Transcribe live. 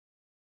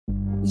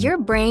Your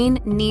brain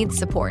needs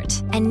support,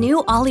 and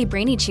new Ollie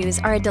Brainy Chews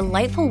are a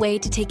delightful way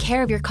to take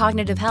care of your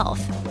cognitive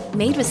health.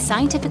 Made with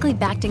scientifically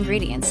backed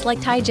ingredients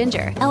like Thai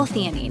ginger,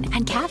 L-theanine,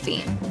 and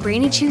caffeine,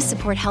 Brainy Chews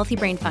support healthy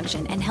brain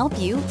function and help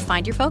you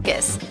find your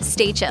focus,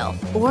 stay chill,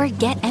 or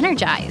get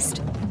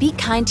energized. Be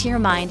kind to your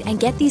mind and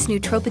get these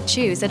nootropic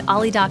chews at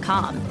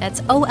ollie.com.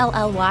 That's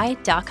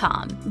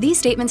OLLY.com. These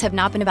statements have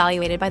not been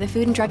evaluated by the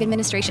Food and Drug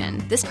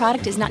Administration. This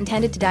product is not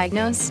intended to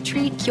diagnose,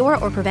 treat, cure,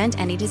 or prevent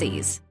any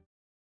disease.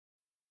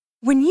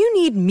 When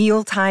you need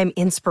mealtime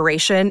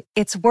inspiration,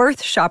 it's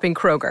worth shopping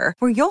Kroger,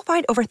 where you'll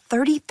find over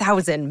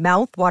 30,000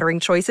 mouth-watering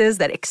choices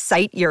that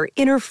excite your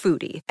inner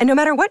foodie. And no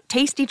matter what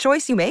tasty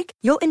choice you make,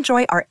 you'll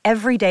enjoy our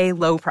everyday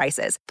low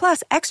prices,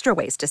 plus extra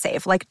ways to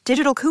save, like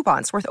digital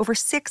coupons worth over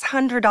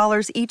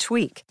 $600 each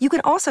week. You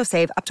can also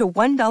save up to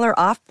 $1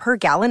 off per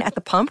gallon at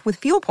the pump with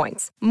fuel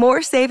points.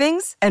 More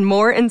savings and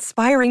more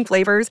inspiring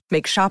flavors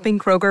make shopping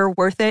Kroger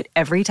worth it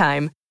every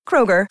time.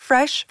 Kroger,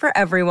 fresh for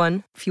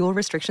everyone. Fuel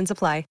restrictions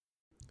apply.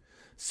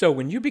 So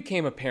when you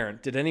became a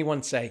parent, did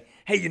anyone say,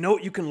 hey, you know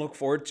what you can look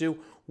forward to?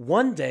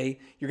 One day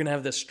you're going to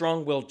have this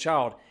strong-willed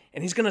child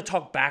and he's going to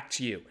talk back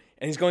to you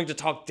and he's going to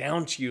talk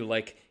down to you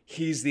like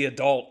he's the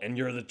adult and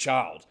you're the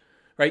child,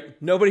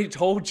 right? Nobody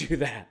told you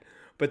that,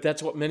 but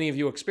that's what many of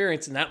you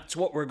experience, and that's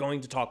what we're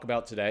going to talk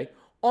about today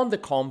on the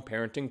Calm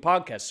Parenting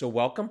Podcast. So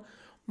welcome.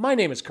 My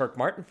name is Kirk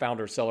Martin,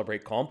 founder of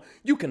Celebrate Calm.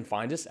 You can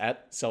find us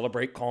at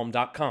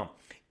celebratecalm.com.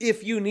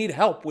 If you need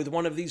help with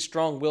one of these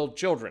strong-willed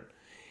children,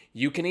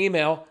 you can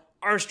email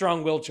our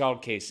strong-willed child,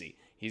 Casey.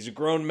 He's a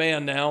grown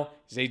man now.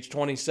 He's age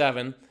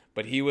 27,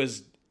 but he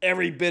was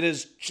every bit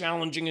as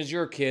challenging as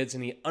your kids,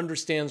 and he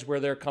understands where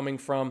they're coming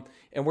from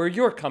and where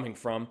you're coming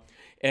from.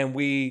 And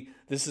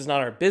this is not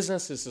our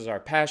business, this is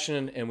our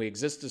passion, and we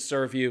exist to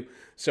serve you.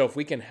 So if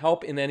we can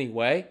help in any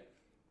way,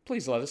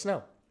 please let us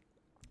know.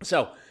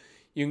 So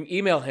you can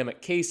email him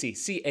at Casey,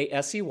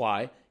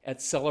 C-A-S-E-Y, at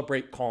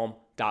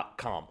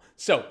celebratecalm.com.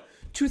 So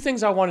two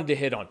things I wanted to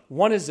hit on.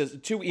 One is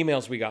two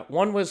emails we got.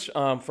 One was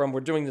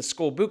we're doing the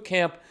school boot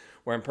camp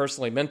where I'm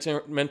personally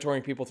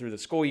mentoring people through the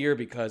school year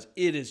because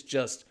it is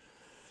just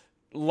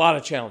a lot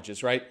of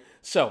challenges, right?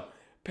 So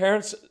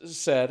parents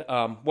said,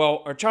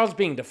 well, our child's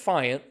being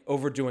defiant,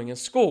 overdoing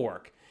his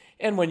schoolwork.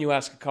 And when you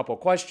ask a couple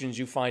questions,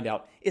 you find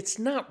out it's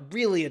not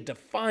really a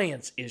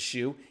defiance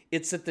issue.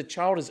 It's that the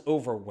child is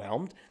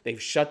overwhelmed.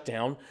 They've shut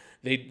down.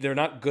 They're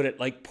not good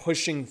at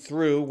pushing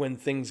through when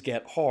things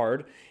get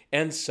hard.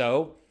 And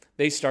so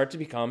they start to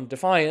become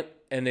defiant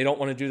and they don't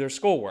want to do their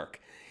schoolwork.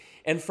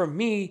 And for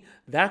me,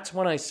 that's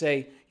when I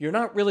say, you're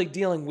not really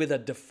dealing with a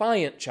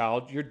defiant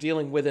child, you're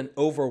dealing with an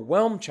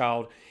overwhelmed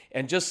child,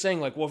 and just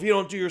saying well, if you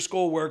don't do your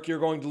schoolwork, you're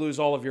going to lose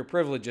all of your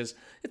privileges.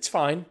 It's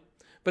fine,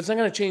 but it's not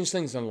going to change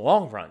things in the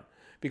long run,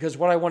 because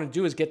what I want to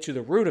do is get to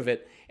the root of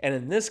it. And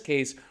in this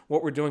case,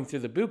 what we're doing through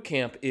the boot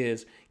camp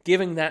is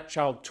giving that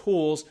child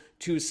tools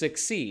to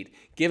succeed,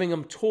 giving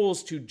him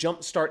tools to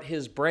jumpstart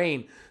his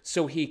brain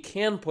so he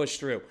can push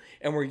through.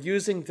 And we're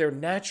using their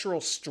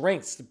natural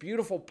strengths. The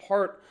beautiful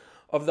part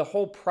of the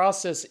whole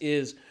process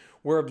is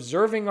we're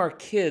observing our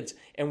kids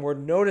and we're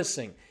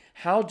noticing,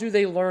 how do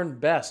they learn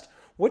best?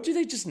 What do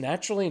they just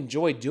naturally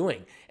enjoy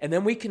doing? And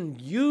then we can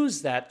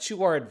use that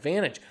to our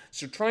advantage.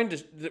 So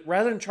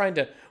rather than trying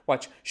to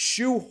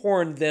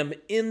shoehorn them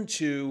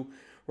into,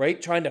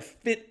 right, trying to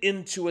fit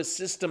into a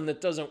system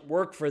that doesn't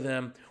work for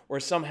them, or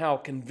somehow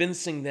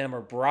convincing them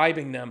or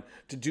bribing them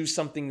to do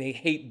something they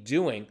hate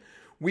doing,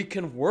 we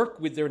can work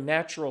with their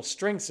natural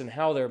strengths and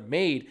how they're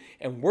made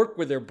and work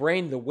with their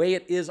brain the way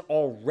it is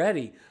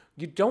already.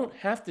 You don't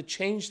have to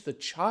change the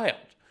child.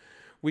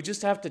 We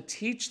just have to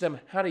teach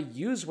them how to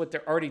use what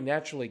they're already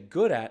naturally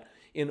good at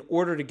in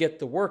order to get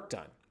the work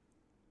done.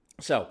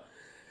 So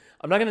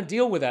I'm not going to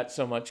deal with that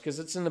so much because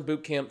it's in the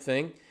boot camp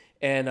thing,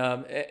 and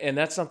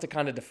that's not the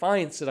kind of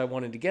defiance that I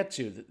wanted to get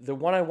to. The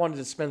one I wanted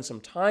to spend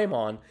some time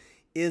on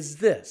is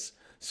this.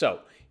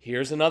 So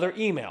here's another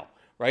email,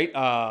 right?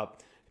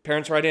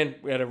 Parents write in,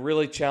 we had a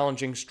really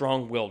challenging,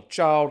 strong-willed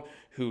child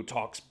who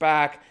talks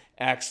back,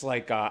 acts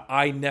like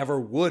I never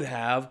would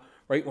have,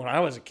 right? When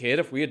I was a kid,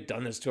 if we had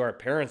done this to our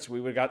parents,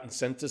 we would have gotten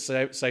sent to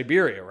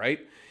Siberia, right?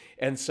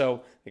 And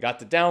so they got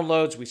the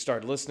downloads, we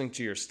started listening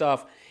to your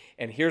stuff,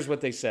 and here's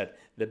what they said.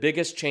 The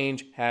biggest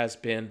change has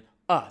been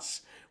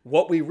us.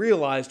 What we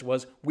realized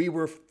was we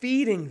were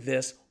feeding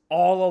this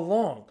all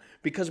along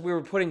because we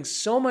were putting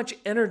so much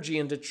energy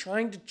into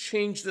trying to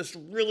change this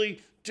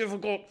really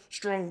difficult,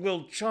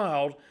 strong-willed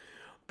child.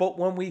 But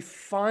when we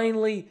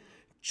finally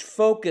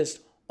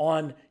focused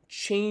on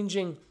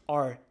changing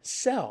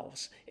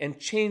ourselves and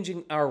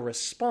changing our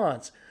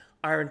response,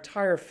 our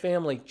entire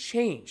family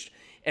changed.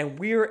 And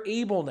we are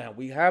able now,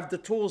 we have the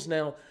tools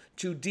now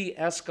to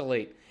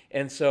de-escalate.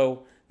 And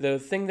so the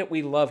thing that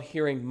we love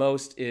hearing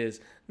most is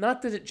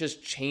not that it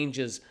just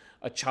changes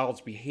a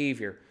child's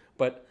behavior,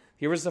 but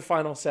here was the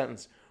final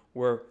sentence.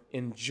 We're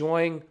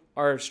enjoying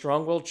our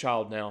strong-willed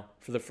child now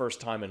for the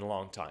first time in a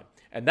long time.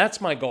 And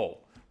that's my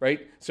goal,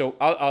 right? So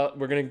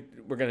we're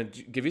gonna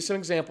give you some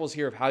examples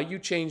here of how you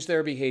change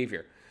their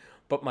behavior.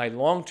 But my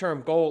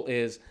long-term goal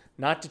is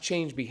not to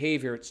change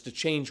behavior, it's to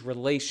change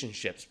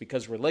relationships,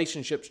 because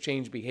relationships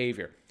change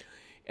behavior.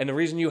 And the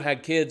reason you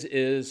had kids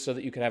is so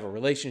that you could have a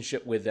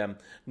relationship with them,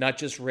 not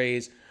just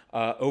raise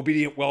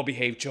obedient,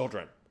 well-behaved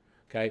children,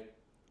 okay?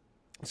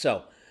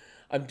 So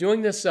I'm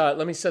doing this,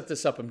 let me set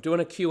this up. I'm doing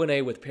a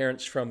Q&A with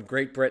parents from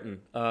Great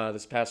Britain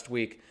this past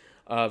week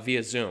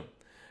via Zoom.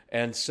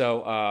 And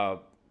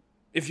so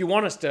if you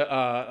want us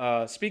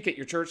to speak at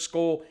your church,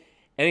 school,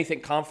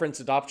 anything, conference,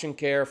 adoption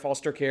care,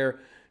 foster care,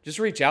 just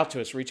reach out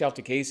to us. Reach out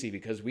to Casey,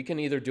 because we can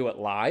either do it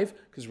live,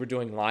 because we're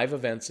doing live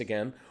events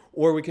again,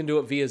 or we can do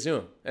it via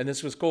Zoom. And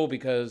this was cool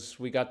because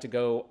we got to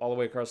go all the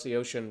way across the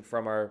ocean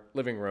from our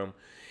living room.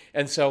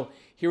 And so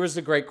here was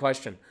the great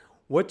question.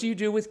 What do you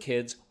do with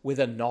kids with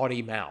a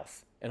naughty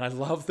mouth? And I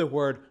love the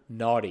word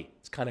naughty.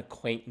 It's kind of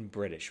quaint and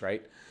British,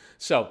 right?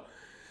 So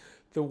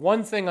the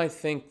one thing I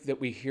think that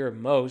we hear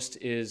most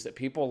is that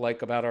people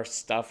like about our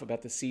stuff,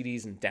 about the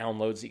CDs and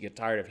downloads that you get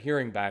tired of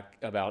hearing back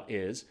about,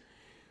 is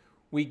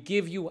we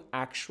give you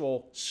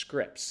actual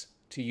scripts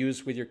to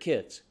use with your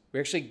kids. We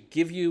actually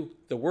give you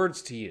the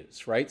words to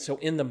use, right? So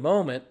in the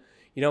moment,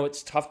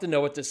 it's tough to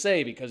know what to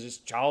say because this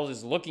child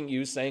is looking at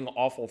you saying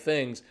awful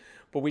things,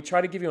 but we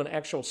try to give you an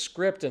actual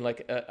script and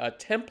like a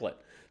template.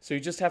 So you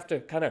just have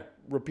to kind of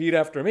repeat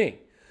after me.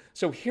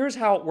 So here's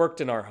how it worked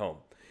in our home.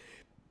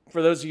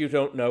 For those of you who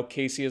don't know,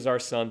 Casey is our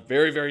son,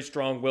 very, very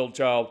strong-willed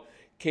child,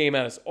 came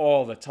at us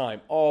all the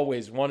time,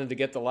 always wanted to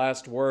get the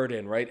last word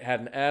in, right?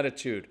 Had an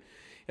attitude.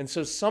 And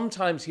so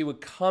sometimes he would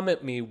come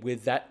at me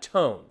with that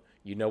tone.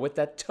 You know what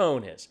that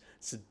tone is.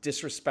 It's a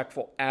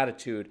disrespectful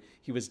attitude.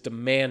 He was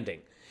demanding.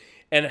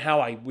 And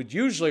how I would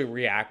usually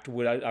react,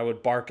 I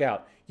would bark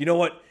out, you know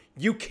what?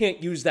 You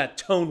can't use that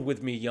tone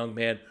with me, young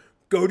man.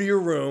 Go to your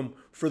room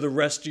for the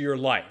rest of your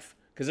life.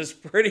 Because that's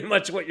pretty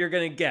much what you're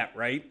going to get,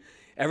 right?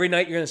 Every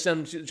night you're going to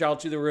send the child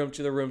to the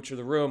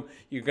room.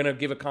 You're going to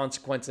give a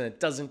consequence, and it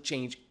doesn't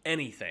change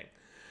anything,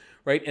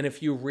 right? And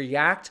if you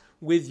react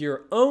with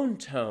your own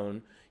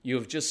tone, you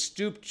have just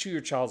stooped to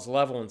your child's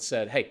level and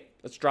said, hey,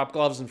 let's drop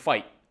gloves and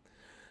fight.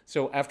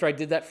 So after I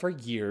did that for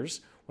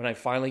years, when I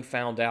finally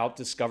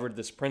discovered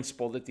this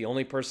principle that the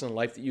only person in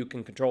life that you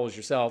can control is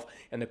yourself,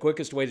 and the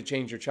quickest way to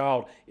change your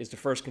child is to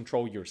first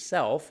control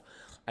yourself,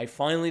 I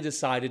finally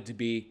decided to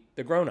be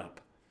the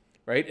grown-up,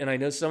 right? And I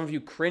know some of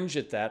you cringe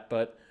at that,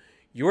 but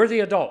you're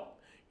the adult.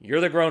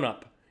 You're the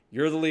grown-up.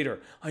 You're the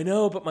leader. I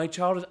know, but my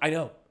child is... I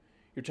know.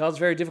 Your child's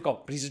very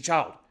difficult, but he's a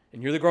child.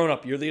 And you're the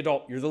grown-up. You're the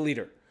adult. You're the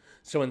leader.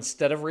 So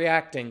instead of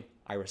reacting,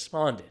 I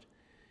responded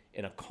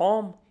in a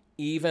calm,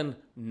 even,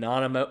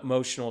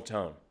 non-emotional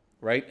tone,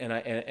 right? And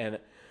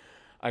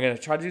I'm going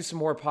to try to do some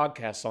more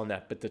podcasts on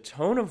that. But the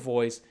tone of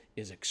voice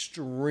is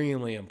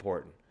extremely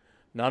important.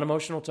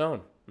 Non-emotional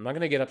tone. I'm not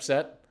going to get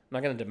upset. I'm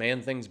not going to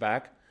demand things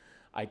back.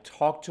 I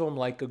talk to him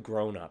like a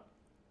grown-up.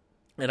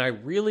 And I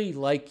really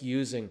like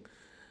using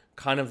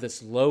kind of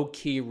this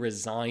low-key,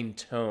 resigned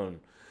tone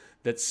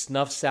that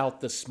snuffs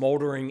out the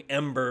smoldering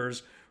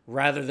embers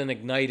rather than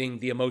igniting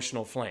the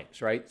emotional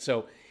flames, right?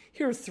 So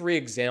here are 3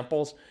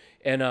 examples.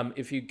 And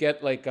if you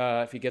get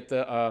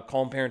the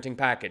Calm Parenting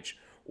package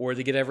or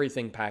the Get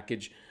Everything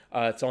package,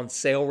 it's on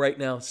sale right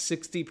now,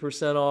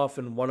 60% off,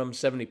 and one of them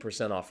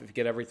 70% off. If you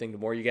get everything, the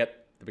more you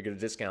get, the bigger the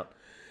discount.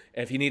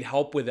 And if you need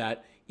help with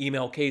that,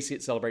 email Casey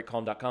at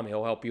celebratecalm.com.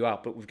 He'll help you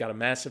out. But we've got a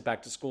massive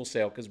back-to-school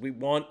sale because we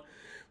want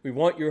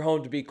your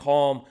home to be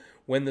calm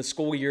when the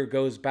school year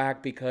goes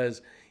back,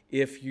 because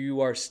if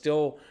you are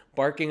still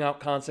barking out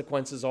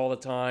consequences all the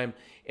time,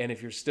 and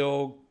if you're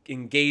still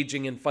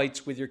engaging in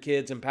fights with your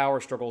kids and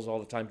power struggles all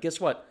the time, guess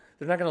what?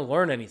 They're not going to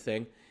learn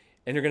anything,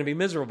 and you're going to be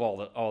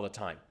miserable all the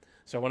time.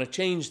 So I want to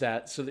change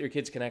that so that your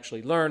kids can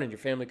actually learn and your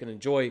family can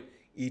enjoy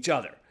each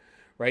other,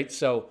 right?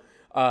 So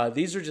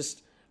these are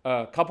just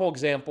a couple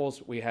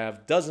examples. We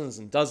have dozens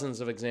and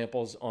dozens of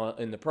examples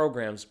in the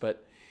programs,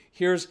 but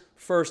here's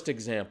first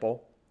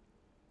example.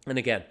 And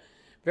again,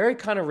 very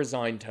kind of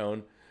resigned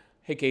tone.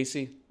 Hey,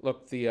 Casey,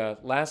 look, the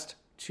last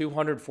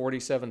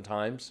 247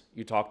 times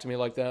you talked to me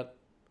like that,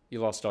 you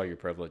lost all your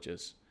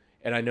privileges.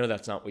 And I know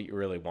that's not what you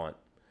really want.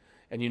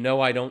 And you know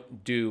I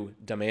don't do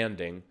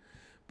demanding.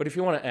 But if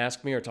you want to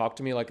ask me or talk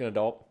to me like an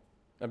adult,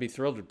 I'd be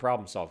thrilled to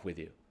problem solve with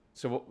you.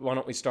 So why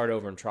don't we start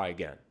over and try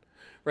again?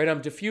 Right?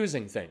 I'm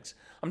diffusing things.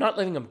 I'm not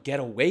letting them get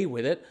away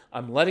with it.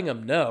 I'm letting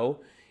them know,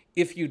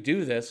 if you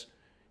do this,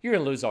 you're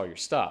going to lose all your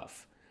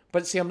stuff.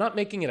 But see, I'm not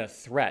making it a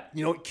threat.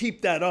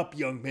 Keep that up,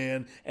 young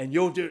man, and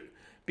you'll do...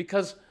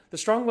 Because the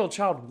strong-willed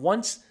child,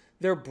 once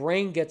their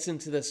brain gets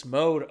into this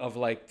mode of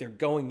like they're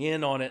going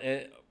in on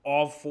it,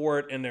 all for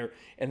it, and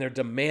they're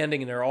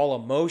demanding and they're all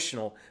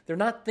emotional, they're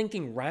not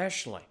thinking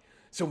rationally.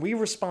 So we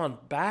respond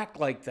back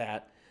like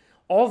that.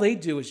 All they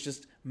do is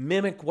just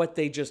mimic what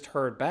they just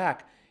heard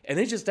back, and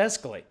they just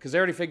escalate because they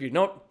already figured,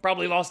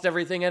 probably lost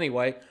everything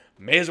anyway.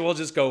 May as well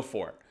just go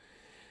for it.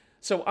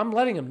 So I'm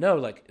letting them know,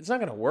 like, it's not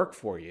going to work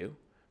for you,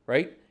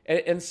 right?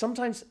 And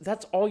sometimes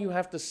that's all you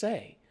have to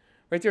say,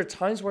 right? There are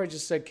times where I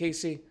just said,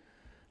 Casey,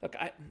 look,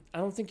 I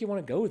don't think you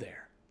want to go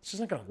there. It's just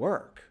not going to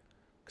work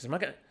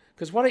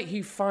because what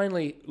he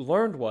finally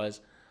learned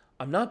was,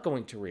 I'm not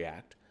going to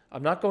react.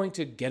 I'm not going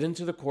to get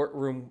into the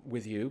courtroom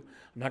with you.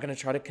 I'm not going to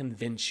try to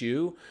convince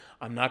you.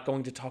 I'm not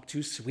going to talk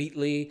too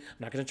sweetly. I'm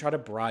not going to try to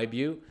bribe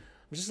you.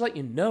 I'm just letting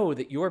you know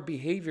that your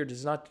behavior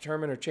does not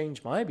determine or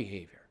change my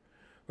behavior,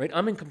 right?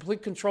 I'm in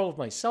complete control of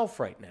myself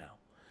right now.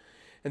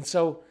 And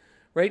so,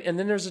 right, and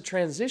then there's a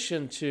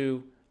transition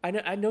to,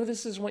 I know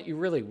this isn't what you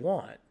really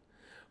want,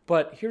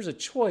 but here's a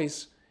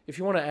choice. If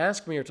you want to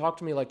ask me or talk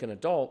to me like an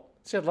adult,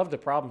 say, I'd love to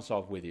problem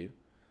solve with you.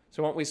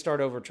 So why don't we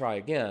start over, try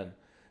again?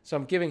 So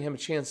I'm giving him a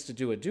chance to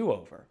do a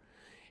do-over.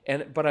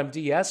 But I'm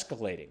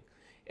de-escalating.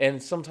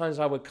 And sometimes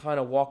I would kind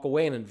of walk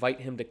away and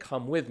invite him to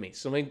come with me.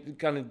 So let me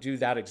kind of do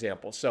that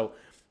example. So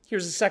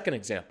here's a second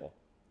example.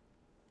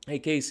 Hey,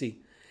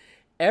 Casey,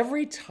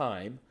 every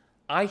time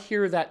I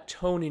hear that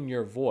tone in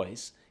your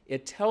voice,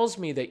 it tells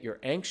me that you're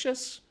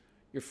anxious,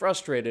 you're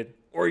frustrated,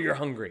 or you're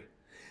hungry.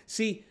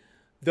 See,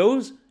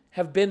 those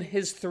have been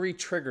his 3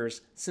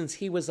 triggers since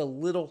he was a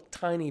little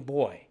tiny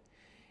boy.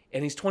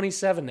 And he's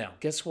 27 now.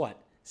 Guess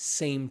what?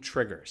 Same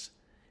triggers.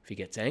 If he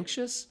gets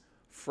anxious,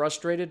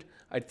 frustrated,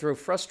 I'd throw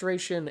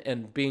frustration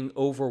and being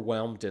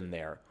overwhelmed in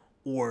there.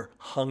 Or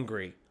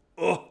hungry.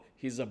 Oh,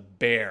 he's a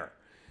bear.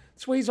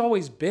 That's the way he's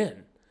always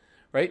been,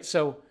 right?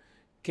 So,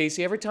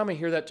 Casey, every time I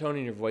hear that tone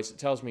in your voice, it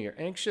tells me you're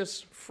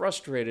anxious,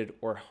 frustrated,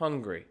 or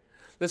hungry.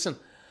 Listen,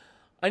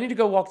 I need to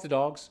go walk the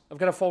dogs. I've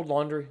got to fold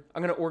laundry.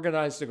 I'm going to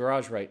organize the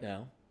garage right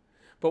now.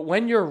 But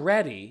when you're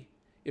ready,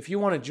 if you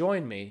want to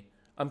join me,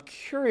 I'm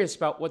curious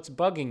about what's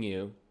bugging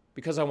you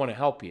because I want to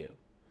help you.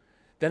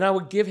 Then I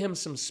would give him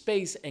some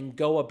space and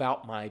go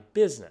about my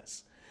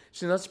business.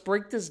 So let's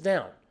break this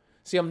down.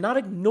 See, I'm not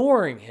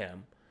ignoring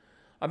him.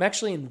 I'm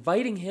actually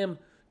inviting him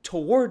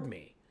toward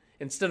me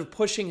instead of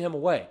pushing him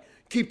away.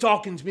 Keep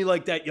talking to me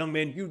like that, young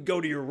man. You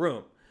go to your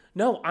room.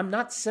 No, I'm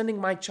not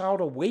sending my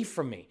child away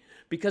from me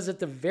because at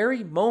the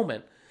very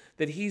moment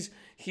that he's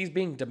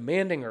being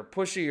demanding or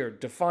pushy or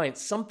defiant,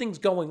 something's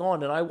going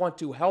on and I want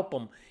to help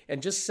him,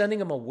 and just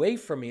sending him away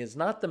from me is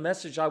not the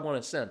message I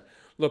want to send.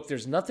 Look,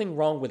 there's nothing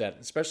wrong with that,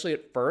 especially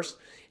at first,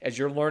 as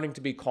you're learning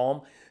to be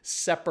calm.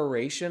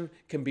 Separation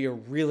can be a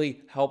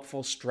really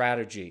helpful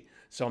strategy.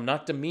 So I'm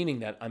not demeaning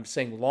that. I'm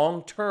saying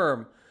long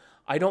term,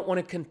 I don't want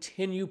to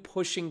continue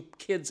pushing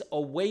kids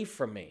away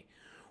from me.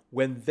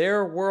 When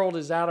their world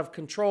is out of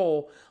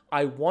control,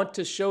 I want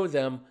to show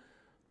them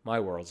my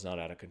world's not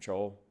out of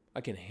control. I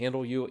can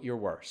handle you at your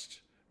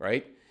worst,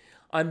 right?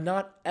 I'm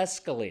not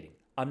escalating.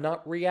 I'm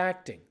not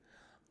reacting.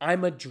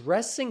 I'm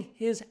addressing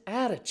his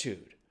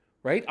attitude,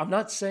 right? I'm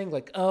not saying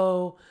like,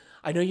 oh,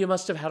 I know you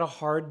must have had a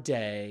hard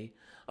day.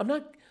 I'm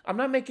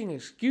not making an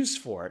excuse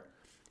for it,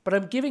 but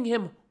I'm giving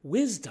him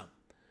wisdom.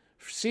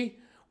 See,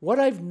 what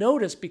I've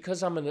noticed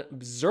because I'm an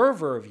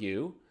observer of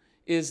you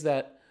is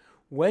that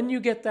when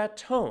you get that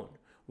tone,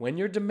 when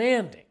you're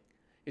demanding,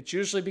 it's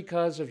usually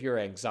because of your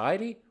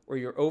anxiety or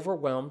you're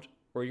overwhelmed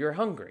or you're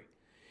hungry.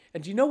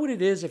 And do you know what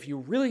it is? If you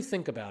really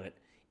think about it,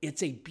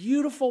 it's a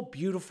beautiful,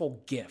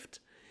 beautiful gift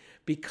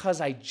because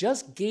I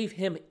just gave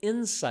him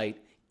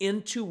insight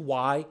into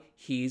why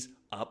he's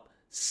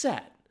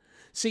upset.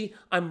 See,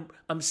 I'm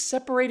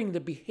separating the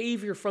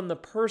behavior from the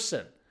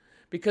person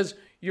because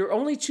your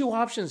only 2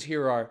 options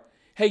here are,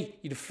 hey,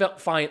 you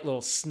defiant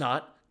little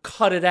snot,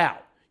 cut it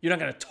out. You're not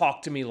going to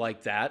talk to me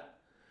like that,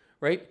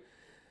 right?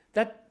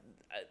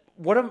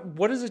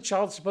 What is a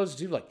child supposed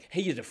to do? Like,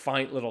 hey, you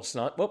defiant little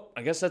snot. Well,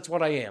 I guess that's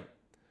what I am.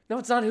 No,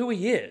 it's not who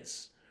he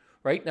is,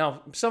 right?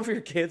 Now, some of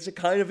your kids, it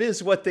kind of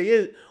is what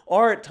they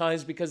are at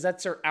times because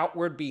that's their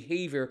outward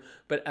behavior.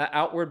 But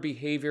outward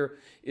behavior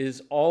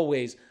is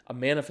always a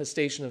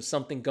manifestation of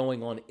something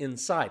going on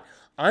inside.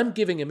 I'm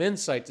giving him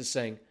insight to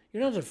saying,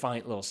 you're not a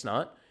defiant little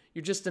snot.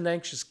 You're just an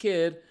anxious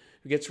kid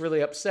who gets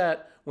really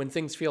upset when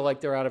things feel like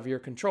they're out of your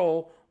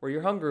control or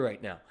you're hungry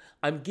right now.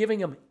 I'm giving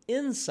him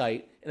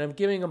insight and I'm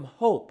giving him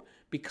hope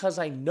because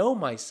I know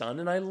my son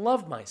and I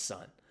love my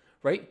son,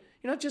 right?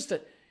 You're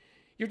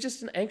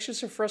just an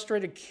anxious or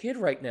frustrated kid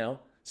right now,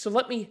 so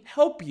let me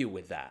help you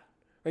with that,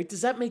 right?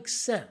 Does that make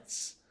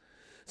sense?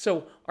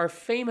 So our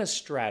famous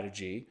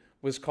strategy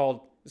it's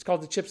called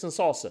the chips and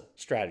salsa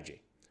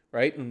strategy,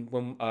 right? And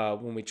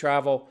when we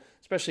travel,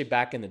 especially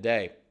back in the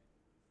day,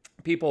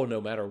 people,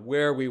 no matter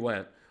where we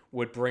went,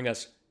 would bring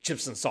us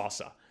chips and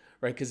salsa,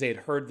 right? Because they had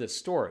heard this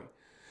story.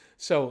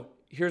 So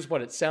here's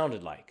what it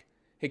sounded like.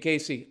 Hey,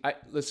 Casey,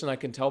 I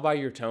can tell by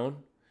your tone.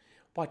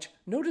 Watch,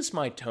 notice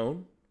my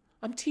tone.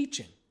 I'm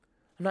teaching.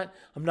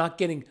 I'm not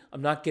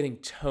getting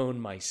tone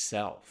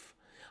myself.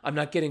 I'm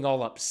not getting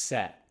all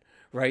upset,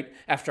 right?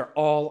 After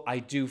all I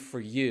do for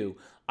you,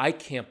 I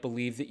can't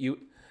believe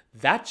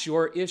that's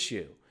your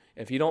issue.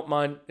 If you don't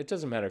mind, it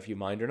doesn't matter if you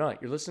mind or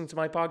not. You're listening to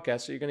my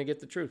podcast, so you're going to get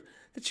the truth.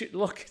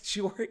 It's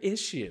your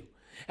issue.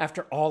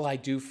 After all I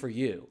do for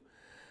you.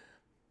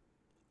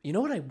 You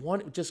know what I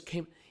want?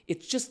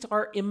 It's just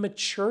our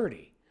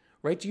immaturity,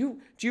 right? Do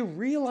you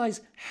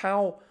realize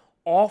how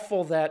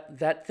awful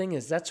that thing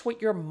is? That's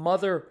what your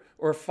mother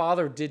or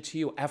father did to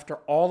you after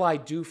all I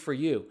do for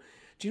you.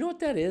 Do you know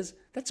what that is?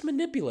 That's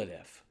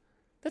manipulative.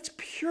 That's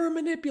pure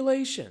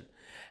manipulation.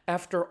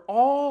 After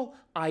all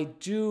I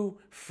do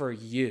for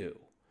you,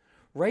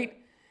 right?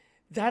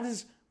 That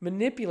is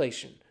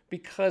manipulation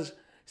because,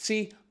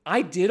 see,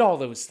 I did all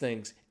those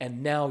things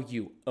and now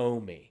you owe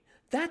me.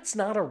 That's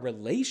not a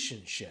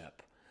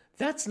relationship.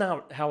 That's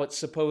not how it's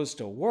supposed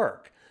to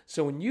work.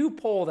 So when you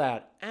pull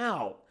that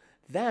out,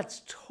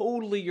 that's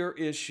totally your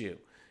issue.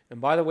 And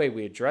by the way,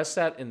 we address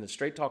that in the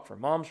Straight Talk for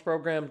Moms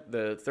program,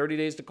 the 30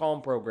 Days to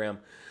Calm program.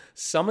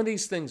 Some of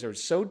these things are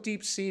so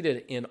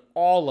deep-seated in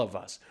all of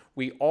us.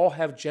 We all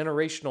have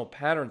generational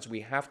patterns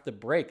we have to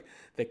break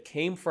that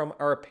came from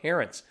our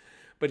parents.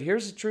 But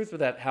here's the truth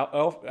with that.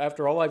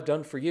 After all I've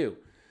done for you,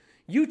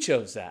 you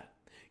chose that.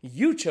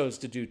 You chose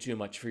to do too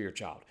much for your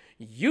child.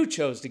 You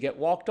chose to get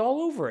walked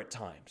all over at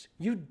times.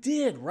 You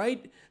did,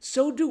 right?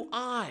 So do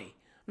I.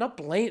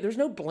 There's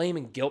no blame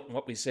and guilt in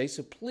what we say,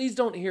 so please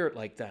don't hear it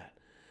like that.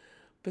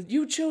 But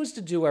you chose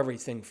to do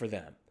everything for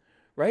them,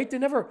 right?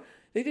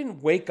 They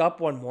didn't wake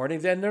up one morning,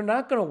 then they're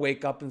not going to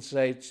wake up and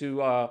say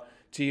to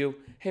you,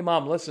 hey,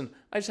 Mom, listen,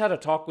 I just had a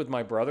talk with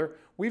my brother.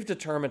 We've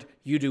determined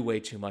you do way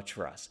too much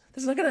for us.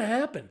 That's not going to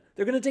happen.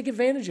 They're going to take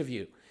advantage of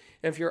you.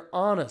 And if you're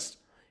honest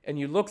and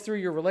you look through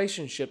your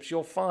relationships,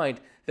 you'll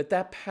find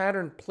that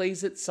pattern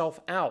plays itself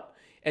out.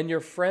 And your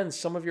friends,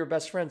 some of your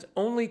best friends,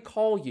 only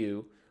call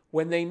you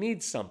when they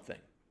need something.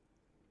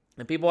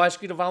 And people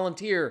ask you to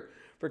volunteer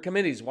for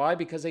committees. Why?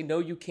 Because they know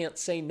you can't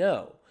say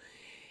no.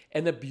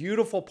 And the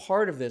beautiful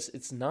part of this,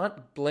 it's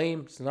not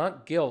blame, it's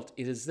not guilt,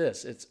 it is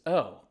this. It's,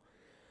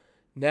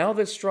 now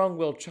this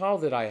strong-willed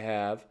child that I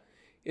have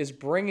is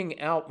bringing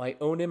out my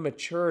own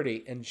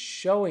immaturity and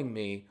showing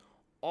me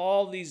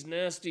all these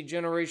nasty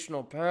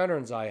generational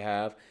patterns I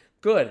have.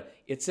 Good,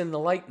 it's in the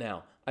light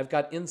now. I've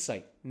got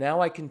insight. Now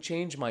I can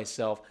change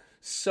myself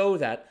so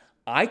that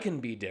I can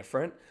be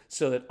different,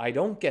 so that I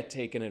don't get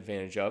taken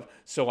advantage of,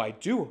 so I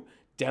do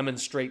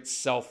demonstrate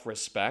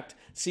self-respect.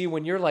 See,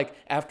 when you're like,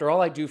 after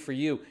all I do for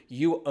you,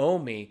 you owe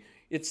me,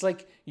 it's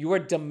like you are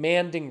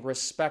demanding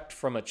respect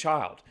from a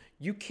child.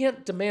 You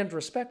can't demand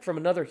respect from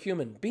another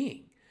human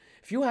being.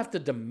 If you have to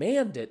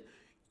demand it,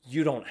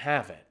 you don't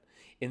have it.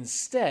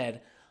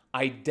 Instead,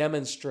 I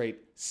demonstrate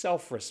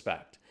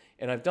self-respect.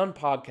 And I've done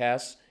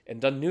podcasts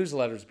and done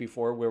newsletters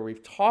before where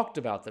we've talked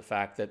about the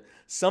fact that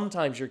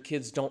sometimes your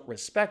kids don't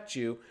respect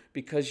you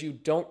because you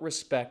don't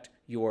respect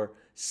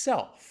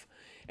yourself.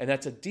 And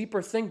that's a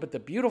deeper thing, but the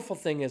beautiful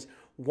thing is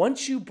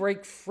once you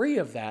break free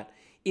of that,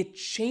 it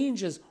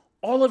changes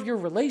all of your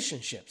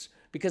relationships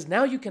because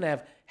now you can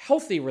have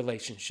healthy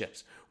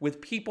relationships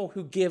with people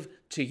who give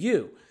to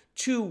you,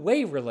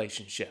 two-way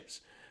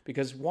relationships.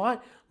 Because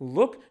what?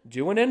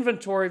 Do an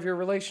inventory of your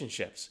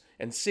relationships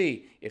and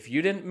see if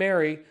you didn't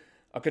marry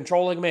a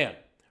controlling man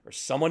or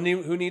someone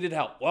who needed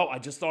help. Well, I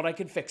just thought I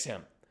could fix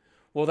him.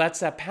 Well, that's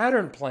that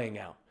pattern playing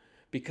out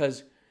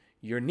because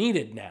you're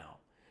needed now.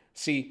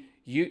 See,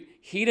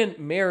 he didn't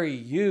marry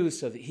you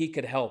so that he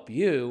could help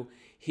you.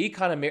 He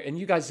kind of married, and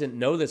you guys didn't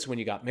know this when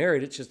you got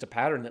married. It's just a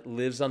pattern that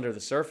lives under the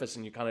surface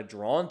and you're kind of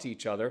drawn to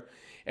each other.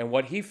 And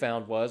what he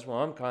found was, well,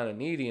 I'm kind of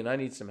needy and I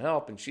need some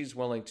help. And she's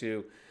willing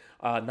to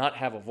not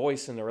have a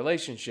voice in the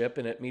relationship,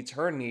 and it meets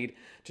her need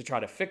to try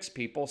to fix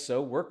people.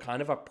 So we're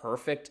kind of a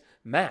perfect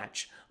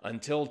match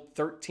until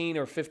 13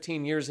 or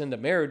 15 years into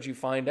marriage, you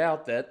find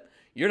out that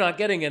you're not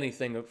getting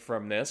anything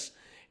from this.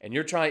 And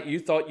you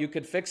thought you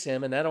could fix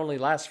him, and that only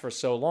lasts for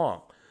so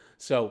long.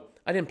 So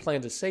I didn't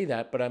plan to say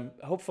that, but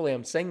hopefully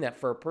I'm saying that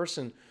for a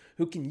person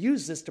who can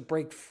use this to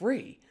break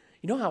free.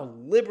 You know how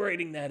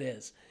liberating that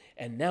is.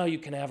 And now you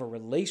can have a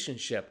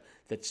relationship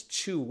that's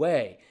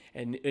two-way.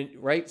 And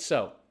right?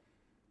 So,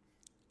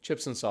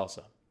 chips and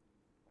salsa.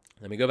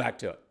 Let me go back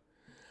to it.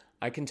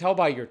 I can tell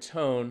by your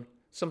tone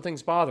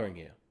something's bothering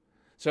you.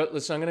 So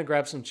listen, I'm going to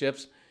grab some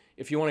chips.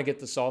 If you want to get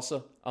the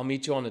salsa, I'll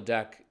meet you on the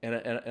deck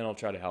and I'll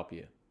try to help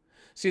you.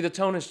 See, the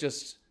tone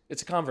is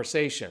it's a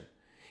conversation.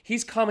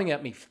 He's coming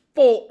at me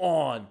full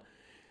on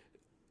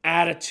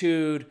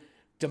attitude,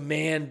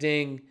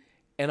 demanding,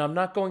 and I'm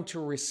not going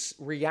to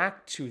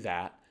react to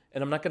that,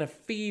 and I'm not going to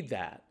feed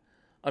that.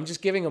 I'm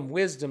just giving him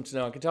wisdom to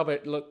know. I can tell,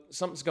 but look,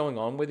 something's going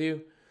on with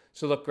you.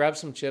 So look, grab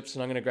some chips,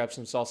 and I'm going to grab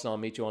some salsa, and I'll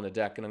meet you on the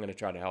deck, and I'm going to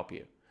try to help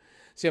you.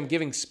 See, I'm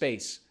giving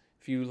space.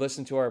 If you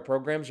listen to our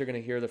programs, you're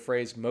going to hear the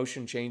phrase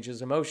motion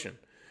changes emotion,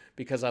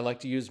 because I like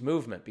to use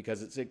movement,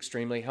 because it's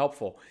extremely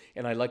helpful,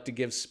 and I like to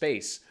give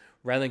space.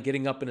 Rather than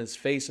getting up in his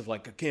face of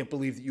like, I can't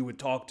believe that you would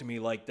talk to me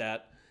like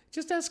that. It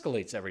just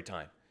escalates every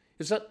time.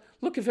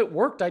 Look, if it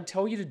worked, I'd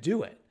tell you to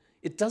do it.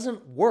 It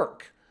doesn't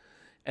work.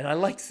 And I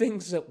like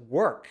things that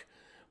work.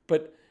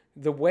 But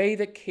the way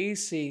that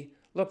Casey,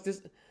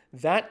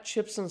 that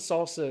chips and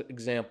salsa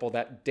example,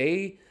 that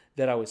day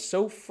that I was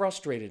so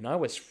frustrated, and I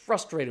was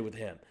frustrated with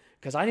him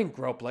because I didn't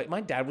grow up like,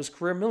 my dad was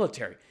career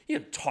military. You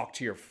didn't talk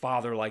to your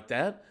father like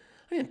that.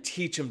 I didn't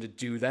teach him to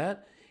do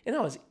that. And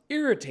I was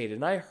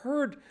irritated, and I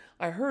heard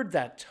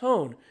that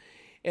tone,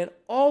 and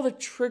all that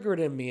triggered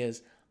in me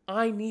is,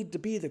 I need to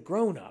be the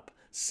grown-up.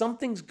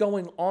 Something's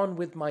going on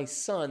with my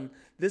son.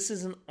 This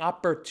is an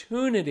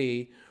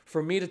opportunity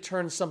for me to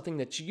turn something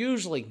that's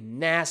usually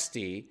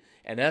nasty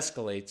and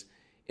escalates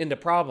into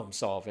problem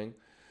solving.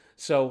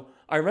 So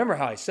I remember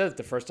how I said it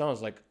the first time. I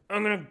was like,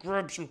 I'm going to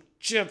grab some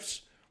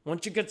chips Why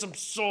don't you get some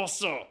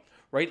salsa?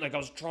 Right? Like I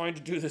was trying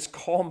to do this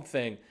calm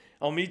thing.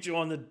 I'll meet you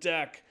on the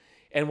deck.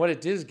 And what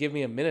it did is give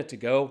me a minute to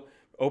go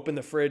open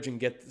the fridge and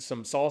get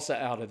some salsa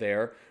out of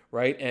there,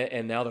 right?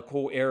 And now the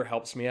cool air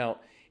helps me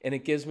out. And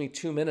it gives me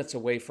 2 minutes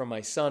away from my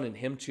son and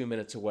him 2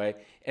 minutes away.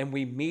 And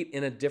we meet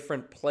in a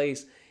different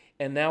place.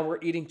 And now we're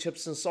eating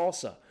chips and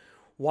salsa.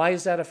 Why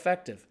is that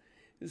effective?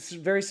 It's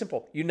very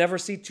simple. You never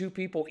see two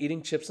people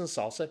eating chips and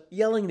salsa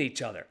yelling at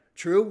each other.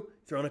 True?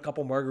 Throwing a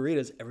couple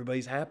margaritas,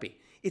 everybody's happy.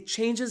 It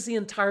changes the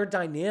entire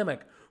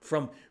dynamic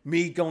from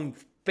me going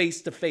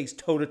face to face,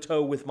 toe to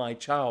toe with my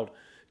child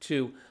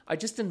to I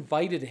just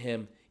invited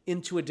him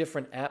into a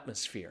different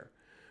atmosphere,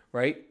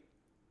 right?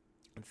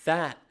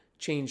 That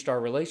changed our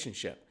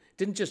relationship. It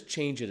didn't just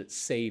change it, it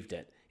saved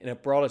it. And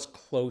it brought us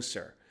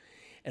closer.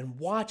 And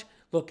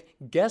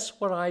guess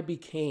what I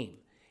became?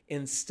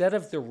 Instead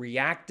of the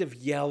reactive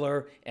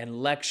yeller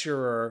and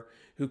lecturer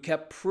who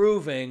kept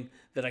proving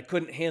that I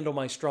couldn't handle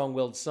my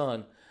strong-willed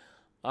son,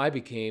 I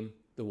became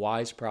the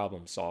wise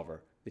problem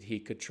solver that he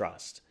could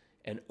trust.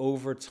 And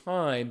over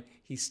time,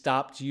 he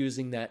stopped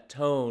using that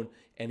tone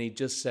and he'd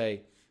just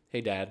say,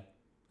 hey, Dad,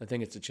 I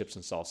think it's a chips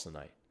and salsa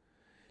night.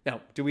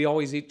 Now, do we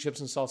always eat chips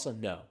and salsa?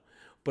 No.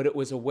 But it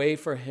was a way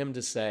for him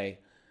to say,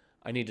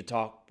 I need to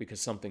talk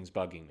because something's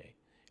bugging me.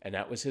 And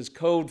that was his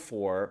code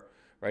for,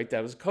 right?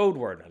 That was a code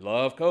word. I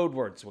love code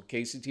words, what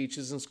Casey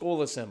teaches in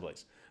school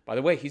assemblies. By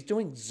the way, he's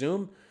doing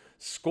Zoom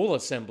school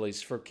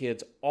assemblies for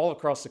kids all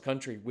across the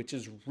country, which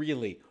is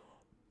really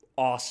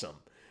awesome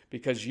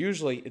because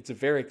usually it's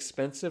very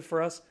expensive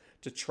for us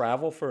to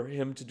travel for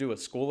him to do a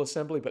school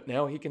assembly, but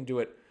now he can do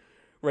it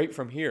right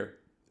from here.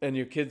 And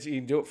you can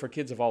do it for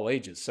kids of all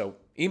ages. So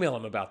email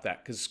him about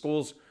that because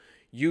schools,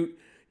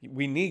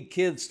 we need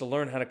kids to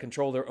learn how to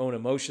control their own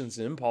emotions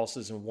and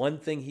impulses. And one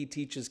thing he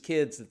teaches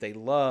kids that they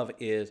love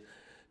is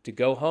to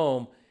go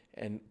home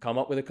and come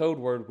up with a code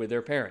word with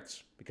their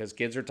parents because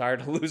kids are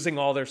tired of losing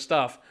all their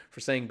stuff for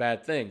saying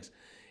bad things.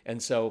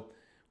 And so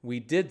we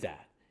did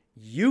that.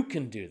 You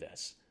can do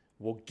this.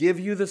 We'll give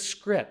you the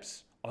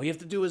scripts. All you have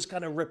to do is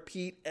kind of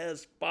repeat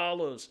as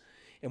follows.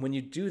 And when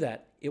you do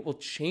that, it will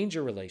change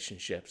your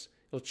relationships.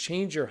 It'll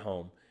change your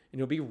home. And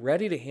you'll be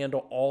ready to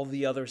handle all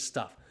the other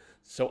stuff.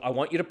 So I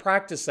want you to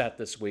practice that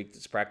this week.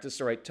 Let's practice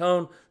the right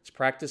tone. Let's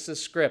practice the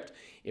script.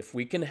 If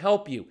we can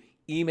help you,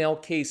 email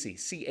Casey,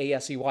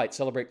 C-A-S-E-Y, at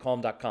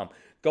celebratecalm.com.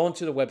 Go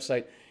into the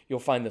website. You'll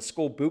find the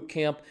school boot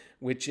camp,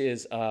 which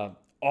is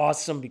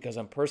awesome because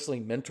I'm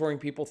personally mentoring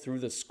people through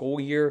the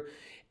school year.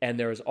 And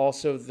there is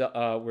also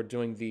we're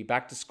doing the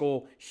back to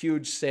school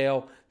huge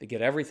sale. They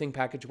get everything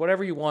packaged,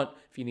 whatever you want.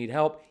 If you need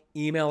help,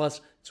 email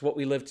us. It's what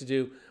we live to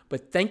do.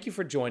 But thank you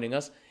for joining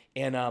us.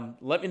 And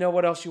let me know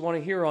what else you want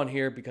to hear on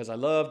here because I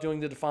love doing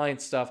the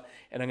Defiance stuff.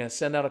 And I'm going to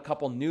send out a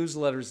couple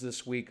newsletters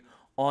this week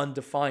on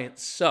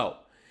Defiance. So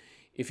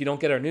if you don't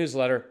get our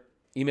newsletter,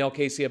 email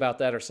Casey about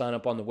that or sign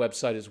up on the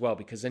website as well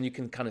because then you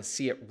can kind of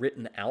see it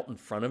written out in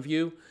front of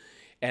you.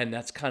 And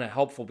that's kind of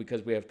helpful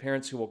because we have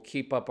parents who will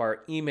keep up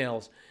our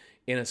emails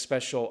in a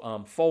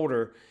special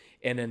folder.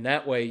 And in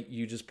that way,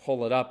 you just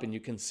pull it up and you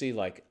can see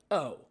like,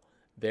 oh,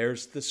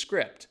 there's the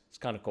script. It's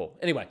kind of cool.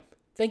 Anyway,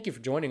 thank you for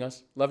joining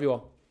us. Love you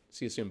all.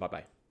 See you soon.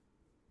 Bye-bye.